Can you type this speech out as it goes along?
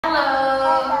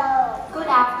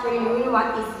afternoon.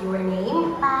 What is your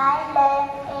name? My name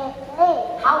is Linh.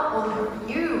 How old are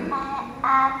you? I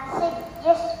am 6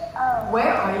 years old. Where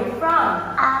are you from?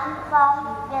 I'm from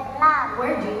Vietnam.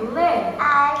 Where do you live?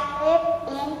 I live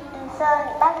in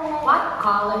Tucson, Bắc Ninh. What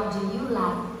color do you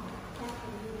like?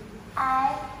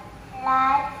 I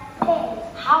like pink.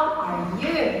 How are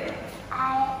you?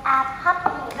 I am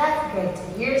happy. That's good to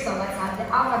hear. So let's have the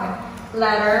alphabet.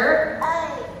 Letter A,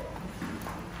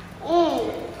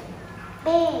 E, B,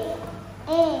 D,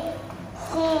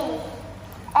 C,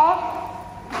 F,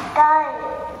 K,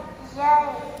 J,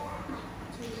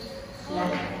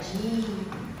 G,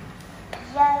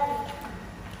 J,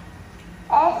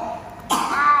 S,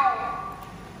 I,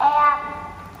 M,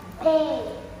 P,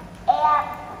 M,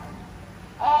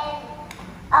 N,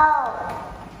 O,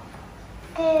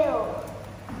 Q,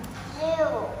 Q,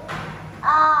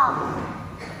 R,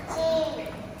 T,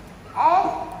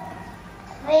 S,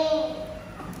 V,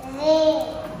 Z,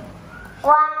 Y,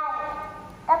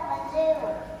 W,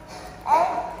 X.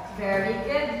 Very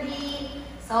good, Lee.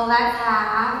 So let's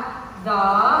have the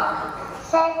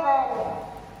 7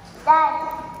 days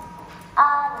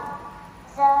on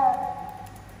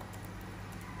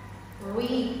the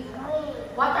week. week.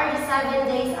 What are the 7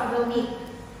 days of the week?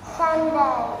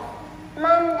 Sunday,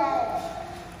 Monday,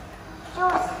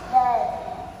 Tuesday,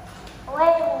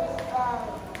 Wednesday,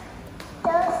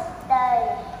 Thursday,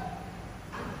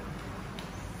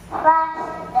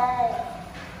 Friday,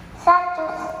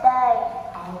 Saturday.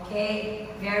 Okay,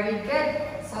 very good.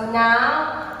 So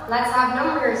now let's have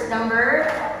numbers. Number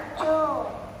 2, 1,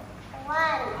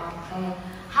 okay.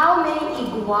 How many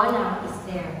iguana is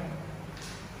there?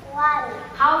 1,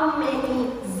 How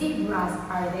many zebras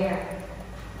are there?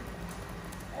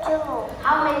 2,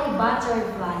 How many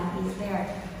butterflies is there?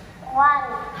 1,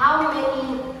 How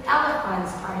many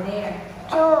elephants are there?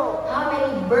 2, How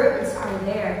many birds are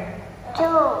there? 2,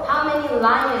 How many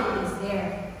lions is there?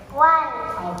 1.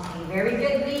 Okay, very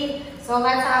good, Lee. So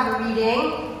let's have a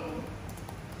reading.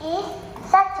 It's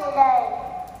Saturday.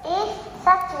 It's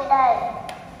Saturday.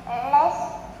 Let's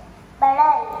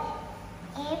play.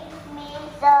 Give me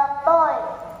the boy.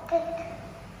 Kick.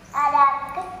 Adam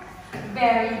kick.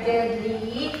 Very good,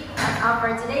 Lee. That's all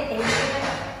for today. Thank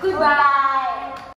you. Goodbye.